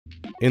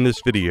In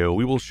this video,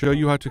 we will show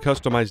you how to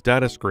customize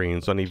data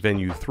screens on a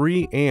Venu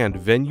 3 and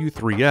Venu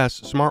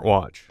 3S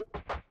smartwatch.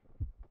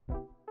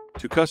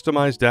 To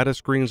customize data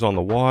screens on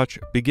the watch,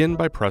 begin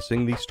by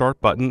pressing the Start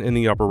button in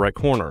the upper right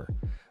corner.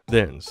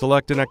 Then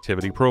select an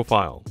activity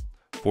profile.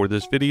 For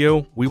this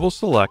video, we will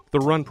select the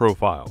Run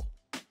profile.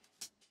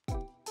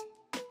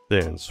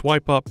 Then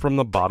swipe up from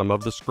the bottom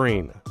of the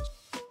screen.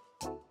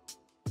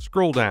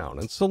 Scroll down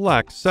and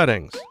select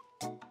Settings.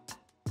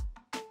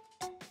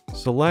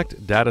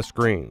 Select Data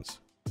Screens.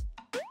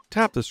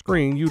 Tap the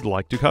screen you'd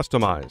like to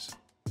customize.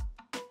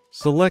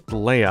 Select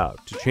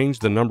Layout to change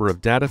the number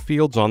of data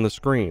fields on the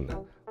screen.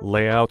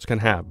 Layouts can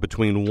have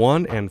between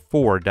 1 and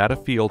 4 data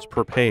fields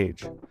per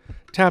page.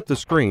 Tap the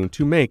screen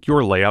to make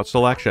your layout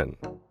selection.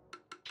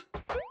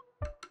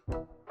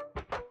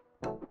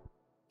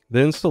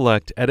 Then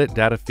select Edit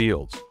Data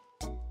Fields.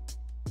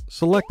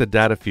 Select the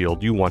data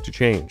field you want to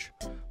change,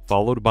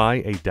 followed by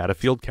a data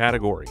field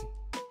category.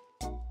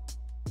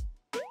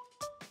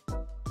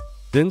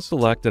 Then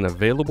select an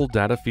available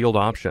data field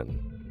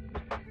option.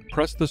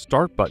 Press the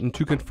Start button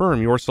to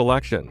confirm your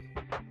selection.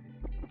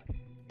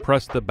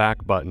 Press the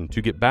Back button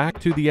to get back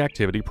to the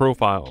activity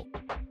profile.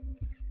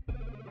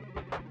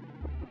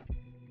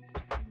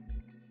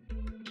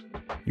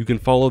 You can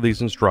follow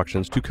these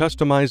instructions to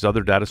customize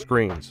other data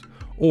screens,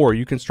 or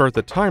you can start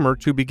the timer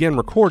to begin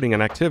recording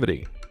an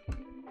activity.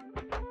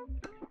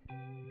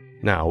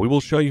 Now we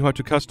will show you how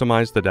to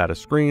customize the data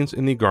screens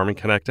in the Garmin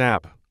Connect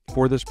app.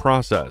 For this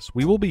process,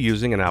 we will be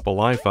using an Apple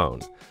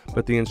iPhone,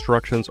 but the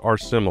instructions are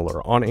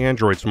similar on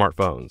Android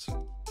smartphones.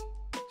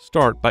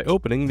 Start by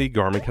opening the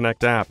Garmin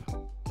Connect app.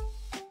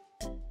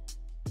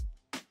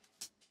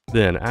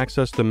 Then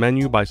access the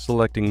menu by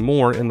selecting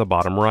More in the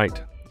bottom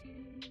right.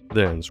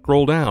 Then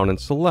scroll down and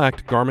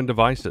select Garmin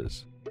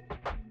Devices.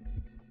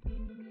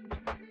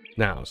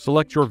 Now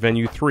select your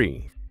Venu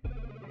 3,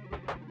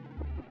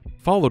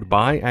 followed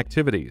by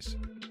Activities.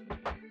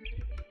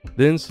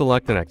 Then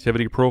select an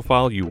activity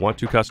profile you want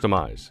to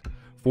customize.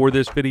 For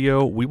this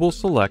video, we will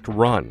select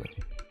Run.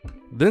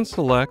 Then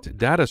select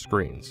Data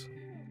Screens.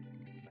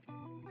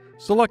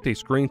 Select a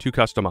screen to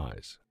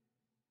customize.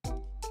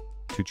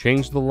 To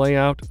change the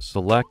layout,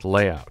 select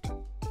Layout.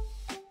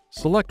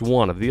 Select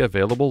one of the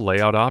available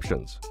layout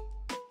options.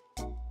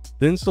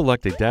 Then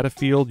select a data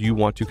field you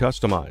want to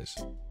customize.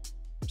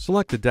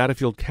 Select the data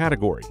field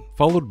category,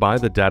 followed by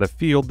the data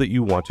field that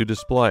you want to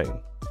display.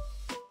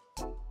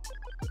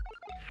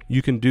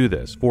 You can do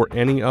this for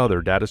any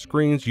other data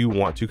screens you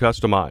want to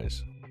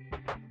customize.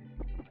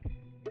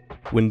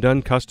 When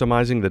done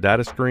customizing the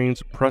data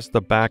screens, press the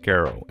back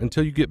arrow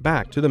until you get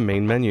back to the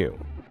main menu.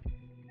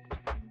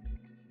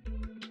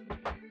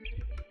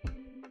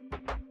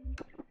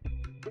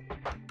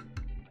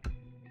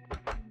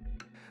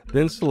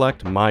 Then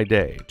select My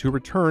Day to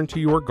return to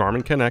your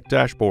Garmin Connect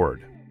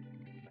dashboard.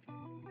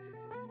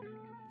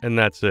 And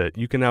that's it.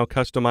 You can now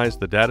customize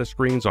the data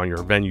screens on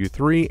your Venu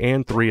 3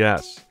 and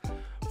 3S.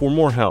 For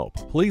more help,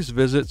 please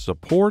visit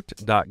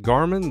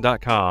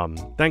support.garmin.com.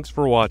 Thanks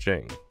for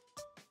watching.